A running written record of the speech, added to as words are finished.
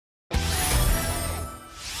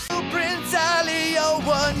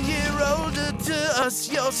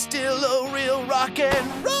us, you're still a real rock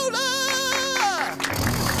and roller!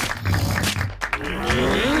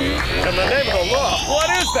 In the name of the law, what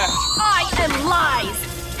is that? I am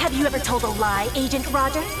lies! Have you ever told a lie, Agent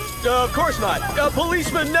Roger? Of course not. A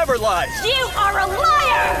policeman never lies. You are a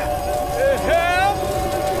liar! Help!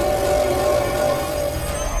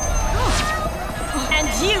 And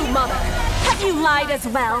you, Mother, have you lied as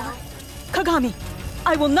well? Kagami,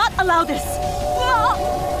 I will not allow this.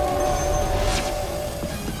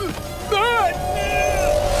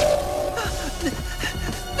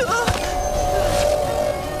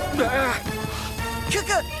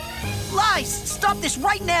 Lies! Stop this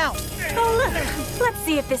right now! Oh, look. Let's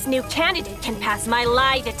see if this new candidate can pass my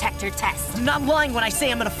lie detector test. I'm not lying when I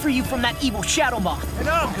say I'm gonna free you from that evil shadow moth. And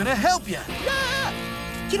I'm gonna help you. Yeah!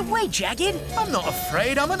 Get away, Jagged! I'm not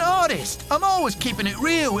afraid, I'm an artist. I'm always keeping it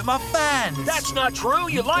real with my fans. That's not true.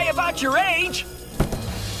 You lie about your age.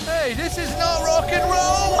 Hey, this is not rock and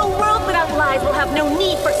roll! A world without lies will have no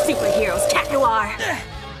need for superheroes, Cat Noir.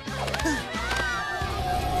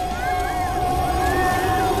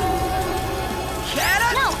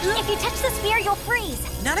 No, if you touch the sphere, you'll freeze.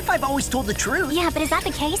 Not if I've always told the truth. Yeah, but is that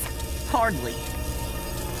the case? Hardly.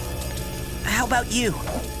 How about you?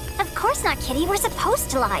 Of course not, Kitty. We're supposed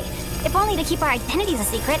to lie. If only to keep our identities a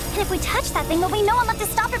secret. And if we touch that thing, there'll be no one left to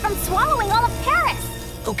stop it from swallowing all of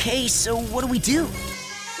Paris. Okay, so what do we do?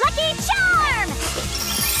 Lucky Charm!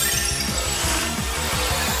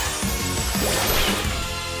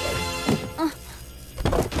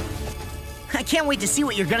 I can't wait to see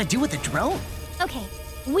what you're gonna do with the drone. Okay,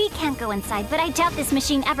 we can't go inside, but I doubt this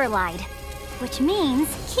machine ever lied. Which means,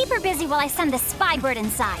 keep her busy while I send the spy bird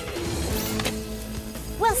inside.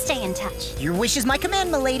 We'll stay in touch. Your wish is my command,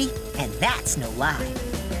 milady, and that's no lie.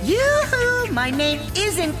 Yoo-hoo! My name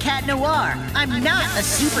isn't Cat Noir. I'm not a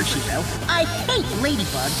superhero. I hate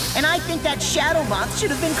Ladybug, and I think that shadow moth should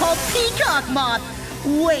have been called Peacock Moth.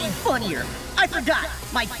 Way funnier. I forgot.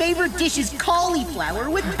 My favorite dish is cauliflower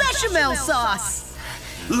with bechamel sauce.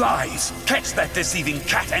 Lies! Catch that deceiving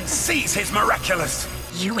cat and seize his miraculous!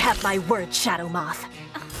 You have my word, Shadow Moth.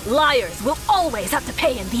 Liars will always have to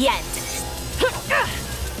pay in the end.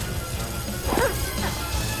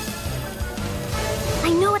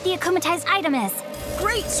 I know what the akumatized item is.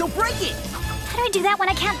 Great, so break it! How do I do that when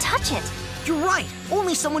I can't touch it? You're right.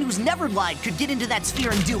 Only someone who's never lied could get into that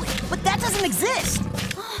sphere and do it. But that doesn't exist.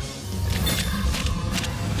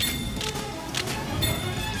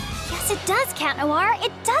 Yes, it does, Cat Noir.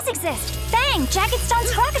 It does exist. Bang! Jagged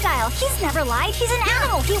Stone's crocodile. He's never lied. He's an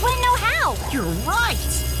animal. He wouldn't know how. You're right.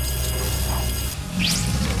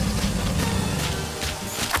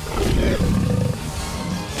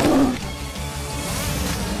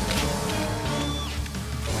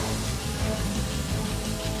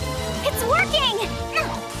 It's working!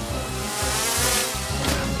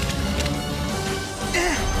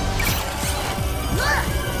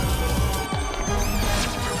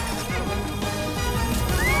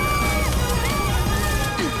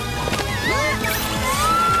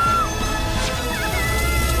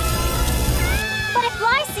 But if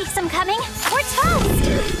Fly sees them coming, we're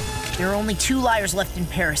toast! There are only 2 liars left in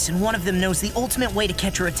Paris, and one of them knows the ultimate way to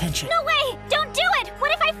catch her attention. No way! Don't do it!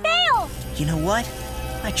 What if I fail? You know what?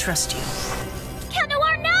 I trust you. Cat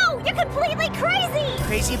Noir, no! You're completely crazy!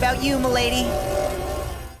 Crazy about you, milady.